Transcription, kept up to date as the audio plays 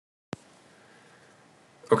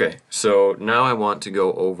Okay, so now I want to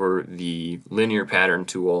go over the linear pattern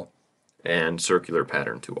tool and circular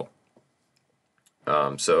pattern tool.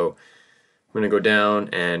 So I'm going to go down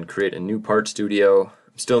and create a new part studio.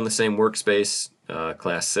 I'm still in the same workspace,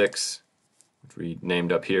 class 6, which we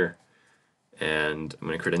named up here. And I'm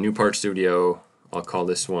going to create a new part studio. I'll call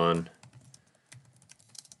this one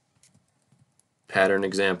pattern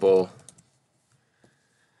example.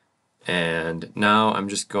 And now I'm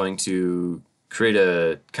just going to create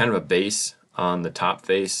a kind of a base on the top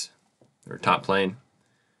face or top plane.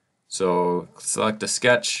 So select a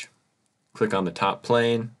sketch, click on the top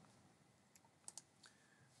plane,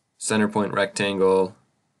 center point rectangle,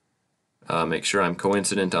 make sure I'm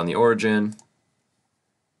coincident on the origin,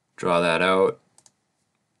 draw that out,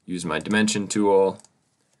 use my dimension tool.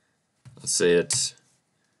 Let's say it's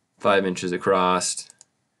 5 inches across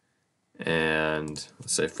and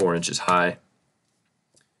let's say 4 inches high.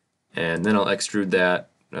 And then I'll extrude that.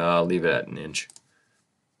 I'll leave it at 1 inch.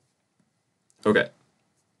 Okay.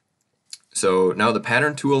 So now the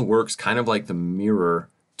pattern tool works kind of like the mirror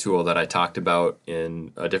tool that I talked about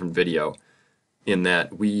in a different video, in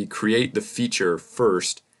that we create the feature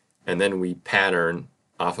first and then we pattern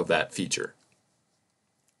off of that feature.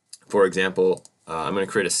 For example, I'm going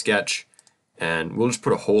to create a sketch and we'll just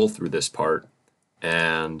put a hole through this part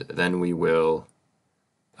and then we will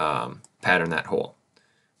pattern that hole.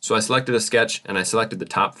 So I selected a sketch and I selected the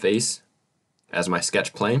top face as my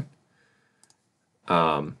sketch plane.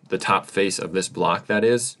 The top face of this block, that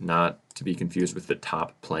is, not to be confused with the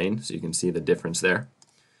top plane, so you can see the difference there.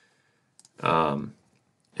 And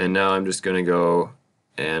now I'm just going to go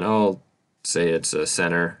and I'll say it's a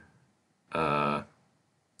center, above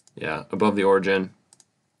the origin.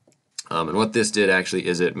 And what this did actually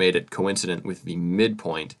is it made it coincident with the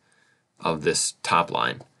midpoint of this top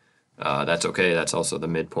line. That's okay, that's also the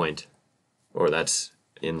midpoint, or that's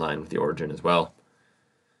in line with the origin as well.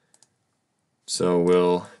 So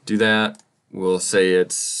we'll do that. We'll say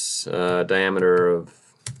it's a diameter of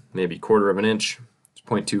maybe 1/4 of an inch, it's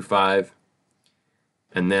 0.25,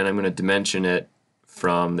 and then I'm going to dimension it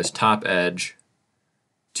from this top edge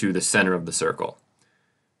to the center of the circle.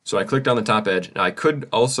 So I clicked on the top edge. Now I could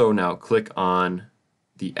also now click on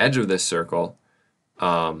the edge of this circle,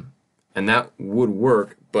 and that would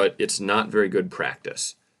work, but it's not very good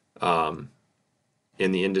practice. In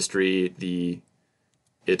the industry,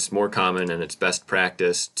 it's more common and it's best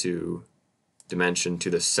practice to dimension to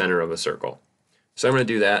the center of a circle. So I'm going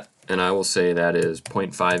to do that, and I will say that is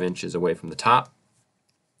 0.5 inches away from the top.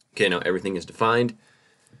 Okay, now everything is defined,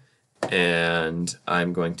 and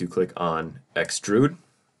I'm going to click on extrude.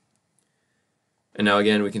 And now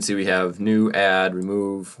again, we can see we have new, add,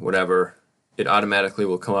 remove, whatever. It automatically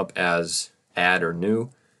will come up as add or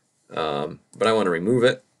new, but I want to remove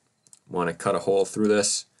it. I want to cut a hole through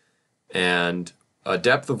this, and a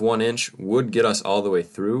depth of 1 inch would get us all the way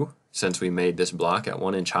through since we made this block at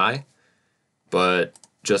 1 inch high, but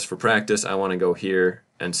just for practice I want to go here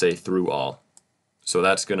and say through all. So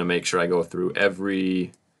that's going to make sure I go through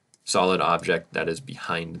every solid object that is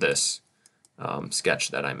behind this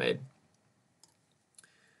sketch that I made.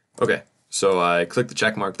 Okay, so I click the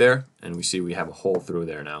check mark there and we see we have a hole through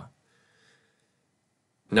there now.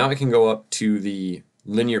 Now I can go up to the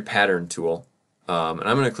linear pattern tool, and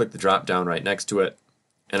I'm going to click the drop down right next to it,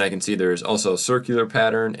 and I can see there's also circular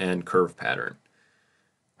pattern and curve pattern.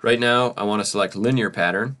 Right now I want to select linear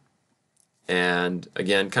pattern, and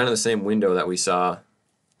again kind of the same window that we saw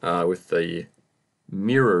with the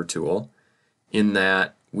mirror tool, in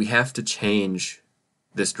that we have to change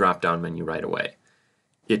this drop down menu right away.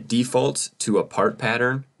 It defaults to a part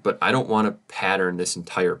pattern, but I don't want to pattern this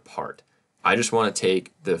entire part. I just want to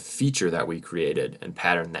take the feature that we created and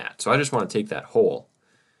pattern that. So I just want to take that hole.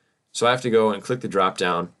 So I have to go and click the drop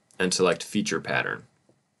down and select feature pattern.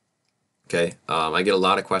 Okay, I get a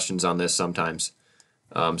lot of questions on this sometimes.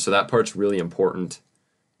 So that part's really important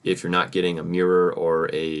if you're not getting a mirror or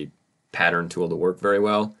a pattern tool to work very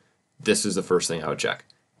well. This is the first thing I would check.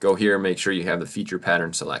 Go here, make sure you have the feature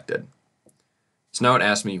pattern selected. So now it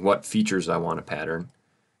asks me what features I want to pattern.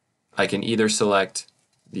 I can either select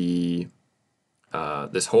the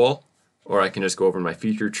this hole, or I can just go over my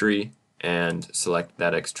feature tree and select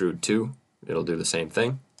that extrude too. It'll do the same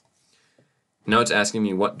thing. Now it's asking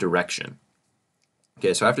me what direction.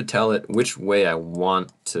 Okay, so I have to tell it which way I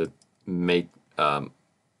want to make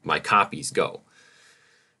my copies go.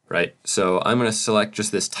 Right, so I'm going to select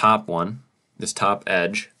just this top one, this top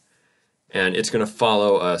edge, and it's going to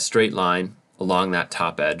follow a straight line along that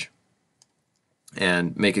top edge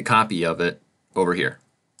and make a copy of it over here.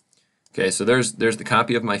 Okay, so there's the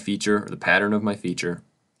copy of my feature, or the pattern of my feature,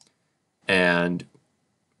 and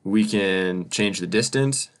we can change the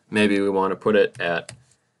distance. Maybe we want to put it at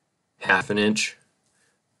 1/2 inch.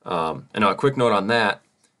 And now a quick note on that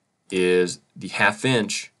is the 1/2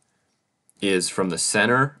 inch is from the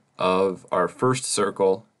center of our first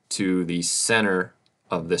circle to the center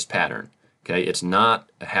of this pattern. Okay, it's not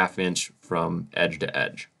a 1/2 inch from edge to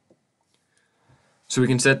edge. So we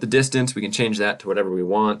can set the distance, we can change that to whatever we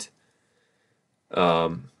want,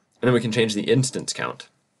 and then we can change the instance count.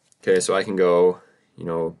 Okay, so I can go,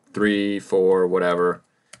 3, 4, whatever.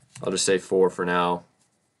 I'll just say 4 for now.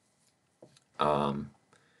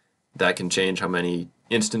 That can change how many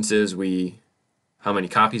instances how many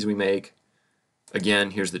copies we make.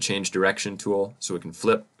 Again, here's the change direction tool, so we can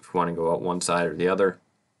flip if we want to go out one side or the other.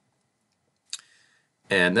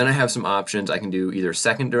 And then I have some options. I can do either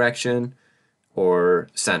second direction or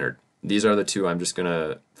centered. These are the two I'm just going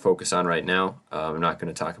to focus on right now. I'm not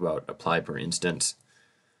going to talk about apply per instance.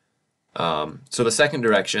 So the second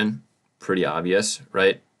direction, pretty obvious,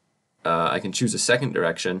 right? I can choose a second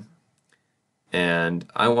direction, and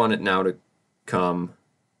I want it now to come,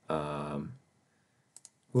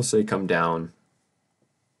 we'll say come down.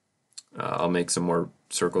 I'll make some more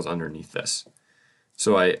circles underneath this.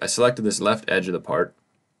 So I selected this left edge of the part,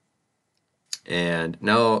 and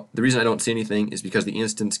now the reason I don't see anything is because the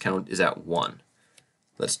instance count is at 1.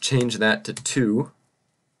 Let's change that to 2,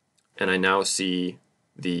 and I now see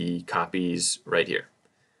the copies right here.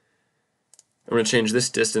 I'm going to change this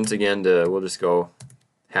distance again to, we'll just go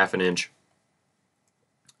 1/2 inch,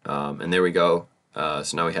 and there we go.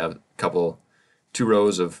 So now we have two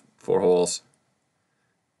rows of 4 holes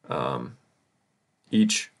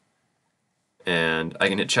each, and I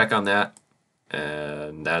can hit check on that,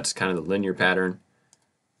 and that's kind of the linear pattern.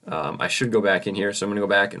 I should go back in here, so I'm going to go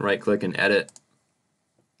back and right click and edit,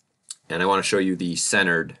 and I want to show you the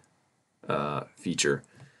centered feature.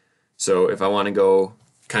 So if I want to go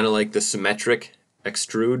kind of like the symmetric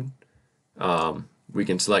extrude, we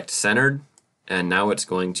can select centered, and now it's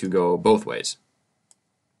going to go both ways.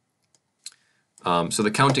 So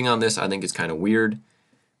the counting on this I think is kind of weird,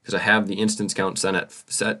 because I have the instance count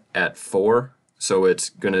set at 4, so it's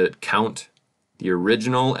going to count the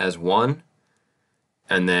original as 1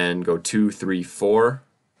 and then go 2, 3, 4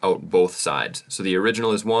 out both sides. So the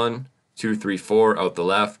original is 1, 2, 3, 4 out the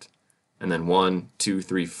left, and then 1, 2,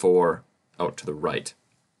 3, 4 out to the right.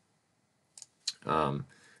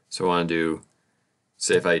 So I want to do,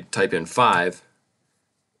 say if I type in 5,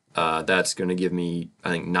 that's going to give me, I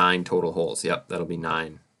think, 9 total holes. Yep, that'll be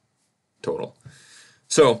 9 total.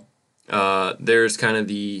 So there's kind of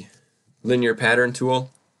the linear pattern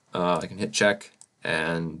tool. I can hit check,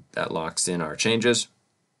 and that locks in our changes.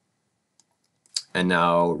 And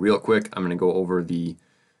now, real quick, I'm going to go over the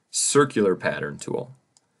circular pattern tool.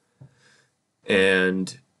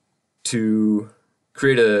 And to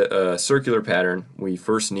create a circular pattern, we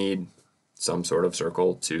first need some sort of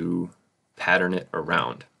circle to pattern it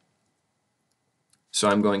around. So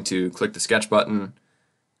I'm going to click the sketch button,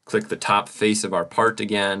 click the top face of our part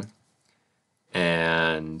again,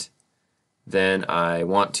 and then I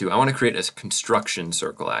want to create a construction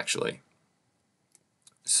circle actually.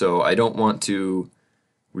 So I don't want to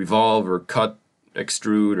revolve or cut,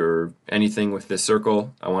 extrude, or anything with this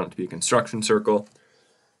circle. I want it to be a construction circle.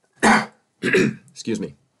 Excuse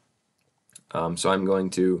me. So I'm going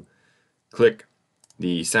to click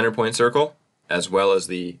the center point circle as well as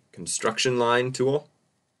the construction line tool,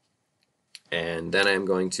 and then I'm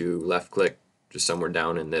going to left click just somewhere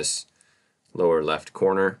down in this lower left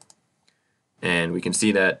corner, and we can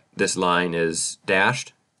see that this line is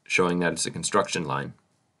dashed, showing that it's a construction line.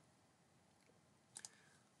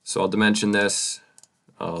 So I'll dimension this.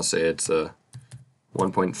 I'll say it's a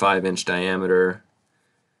 1.5 inch diameter,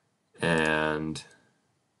 and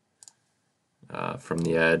from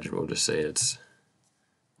the edge we'll just say it's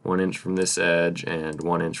 1 inch from this edge and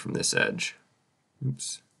 1 inch from this edge.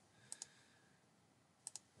 Oops.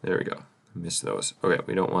 There we go. Missed those. Okay,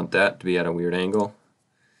 we don't want that to be at a weird angle,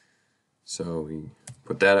 so we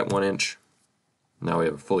put that at 1 inch. Now we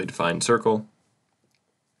have a fully defined circle.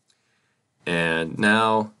 And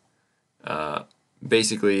now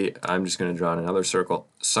basically I'm just going to draw another circle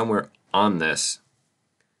somewhere on this,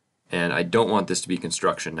 and I don't want this to be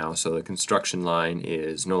construction now, so the construction line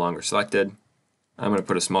is no longer selected. I'm going to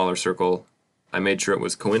put a smaller circle. I made sure it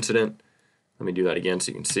was coincident. Let me do that again so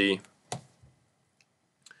you can see.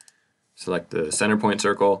 Select the center point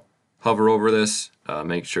circle, hover over this,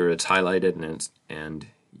 make sure it's highlighted, and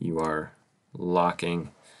you are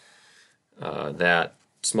locking that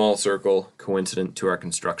small circle coincident to our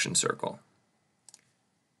construction circle.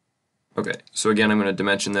 Okay, so again I'm going to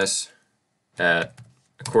dimension this at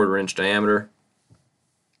a 1/4 inch diameter,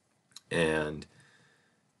 And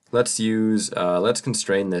let's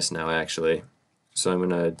constrain this now actually. So I'm going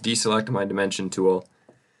to deselect my dimension tool,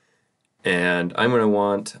 and I'm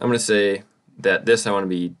going to say that I want to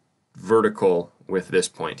be vertical with this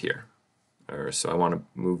point here. So I want to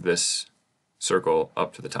move this circle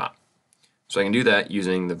up to the top. So I can do that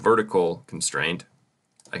using the vertical constraint.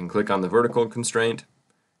 I can click on the vertical constraint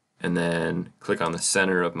and then click on the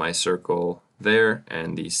center of my circle there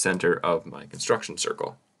and the center of my construction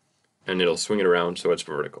circle. And it'll swing it around so it's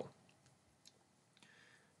vertical.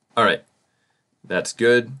 Alright, that's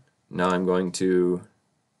good. Now I'm going to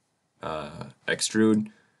extrude.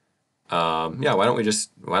 Yeah, why don't we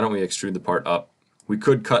extrude the part up? We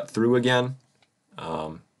could cut through again,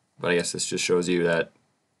 but I guess this just shows you that it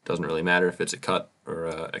doesn't really matter if it's a cut or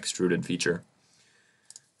a extruded feature.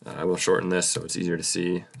 I will shorten this so it's easier to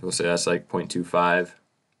see. We'll say that's like 0.25.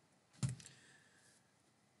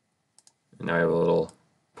 And now I have a little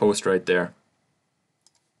post right there.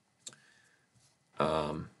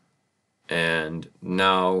 And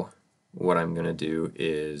now what I'm going to do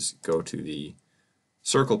is go to the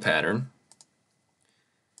circle pattern,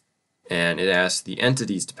 and it asks the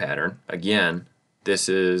entities to pattern. Again, this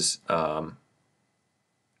is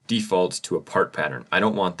defaults to a part pattern. I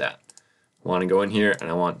don't want that. I want to go in here and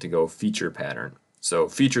I want to go feature pattern. So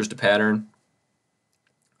features to pattern,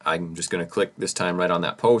 I'm just going to click this time right on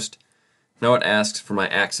that post. Now it asks for my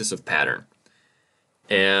axis of pattern.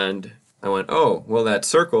 And I went, oh, well that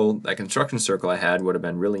circle, that construction circle I had would have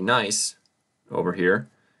been really nice over here,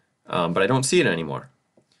 but I don't see it anymore.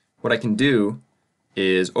 What I can do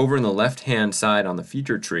is over in the left hand side on the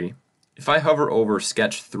feature tree, if I hover over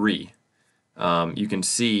sketch 3, you can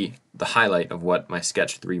see the highlight of what my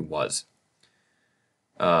sketch 3 was.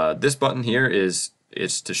 This button here is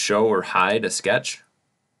to show or hide a sketch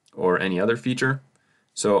or any other feature.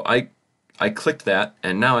 So I clicked that,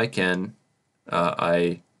 and now I can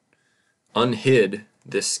I unhid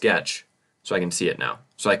this sketch so I can see it now.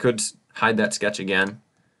 So I could hide that sketch again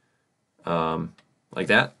like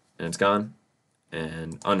that, and it's gone,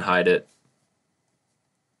 and unhide it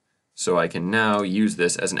so I can now use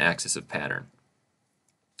this as an axis of pattern.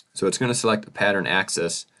 So it's going to select the pattern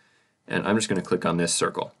axis, and I'm just going to click on this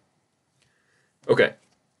circle. Okay,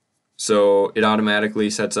 so it automatically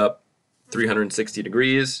sets up 360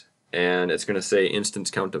 degrees, and it's going to say instance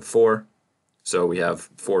count of 4. So we have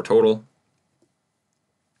 4 total.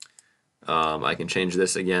 I can change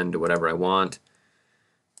this again to whatever I want.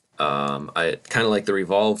 I kind of like the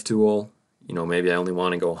revolve tool. You know, maybe I only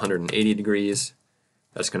want to go 180 degrees.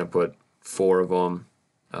 That's going to put 4 of them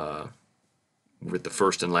with the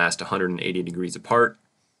first and last 180 degrees apart.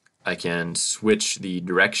 I can switch the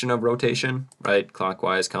direction of rotation, right?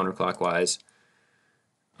 Clockwise, counterclockwise.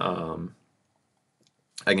 I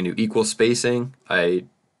can do equal spacing. I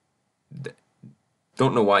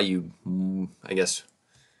don't know why you, I guess,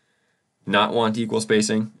 not want equal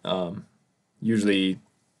spacing. Usually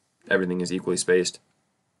everything is equally spaced.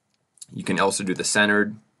 You can also do the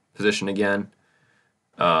centered position again.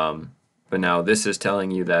 But now this is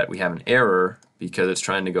telling you that we have an error because it's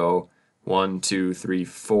trying to go 1, 2, 3,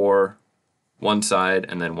 4 one side,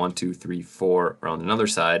 and then 1, 2, 3, 4 around another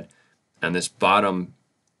side. And this bottom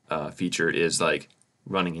feature is like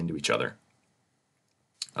running into each other.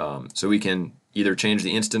 So we can either change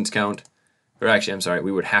the instance count, or actually, I'm sorry,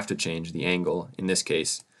 we would have to change the angle in this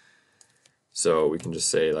case. So we can just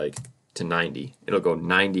say like to 90. It'll go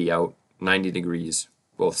 90 out, 90 degrees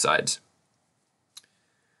both sides.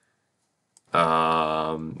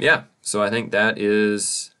 Yeah, so I think that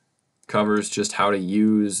covers just how to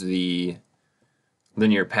use the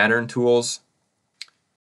linear pattern tools